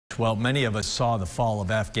Well, many of us saw the fall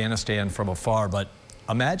of Afghanistan from afar, but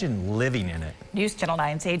imagine living in it. News Channel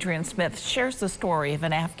 9's Adrian Smith shares the story of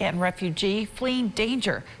an Afghan refugee fleeing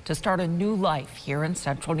danger to start a new life here in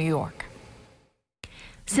central New York.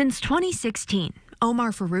 Since 2016,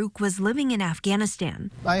 Omar Farouk was living in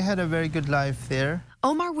Afghanistan. I had a very good life there.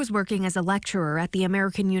 Omar was working as a lecturer at the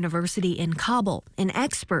American University in Kabul, an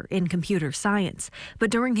expert in computer science. But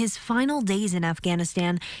during his final days in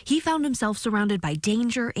Afghanistan, he found himself surrounded by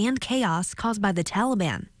danger and chaos caused by the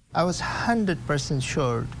Taliban. I was 100%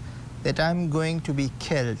 sure that I'm going to be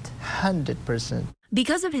killed, 100%.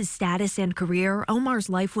 Because of his status and career, Omar's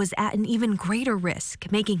life was at an even greater risk,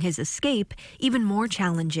 making his escape even more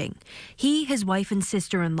challenging. He, his wife, and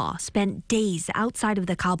sister-in-law spent days outside of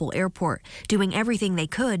the Kabul airport, doing everything they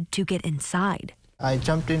could to get inside. I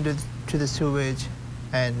jumped into the sewage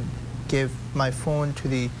and gave my phone to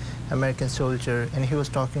the American soldier, and he was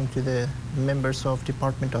talking to the members of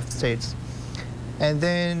Department of States. And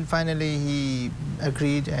then finally he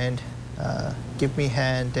agreed and gave me a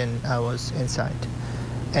hand, and I was inside.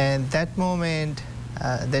 And that moment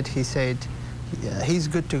that he said, he's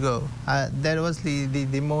good to go, that was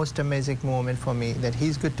the most amazing moment for me, that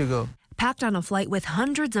he's good to go. Packed on a flight with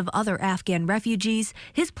hundreds of other Afghan refugees,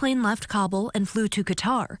 his plane left Kabul and flew to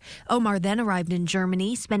Qatar. Omar then arrived in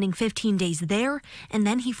Germany, spending 15 days there, and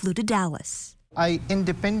then he flew to Dallas. I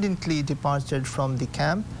independently departed from the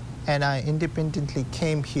camp, and I independently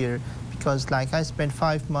came here because I spent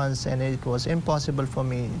 5 months and it was impossible for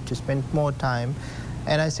me to spend more time.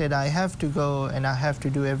 And I said, I have to go and I have to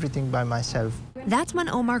do everything by myself. That's when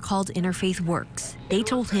Omar called Interfaith Works. They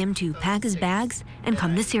told him to pack his bags and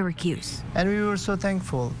come to Syracuse. And we were so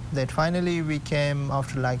thankful that finally we came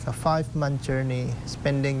after a 5-month journey,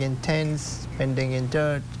 spending in tents, spending in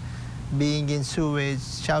dirt, being in sewage,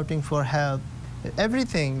 shouting for help.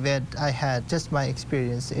 Everything that I had, just my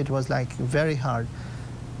experience, it was very hard.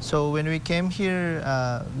 So when we came here,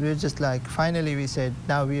 we were just finally we said,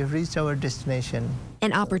 now we have reached our destination.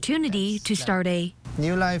 An opportunity to start a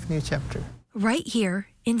new life, new chapter. Right here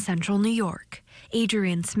in central New York.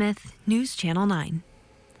 Adrian Smith, News Channel 9.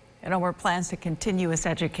 And Omar plans to continue his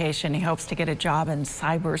education. He hopes to get a job in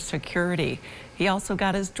cybersecurity. He also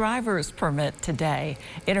got his driver's permit today.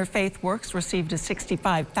 Interfaith Works received a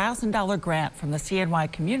 $65,000 grant from the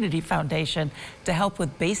CNY Community Foundation to help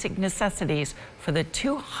with basic necessities for the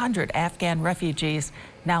 200 Afghan refugees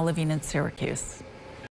now living in Syracuse.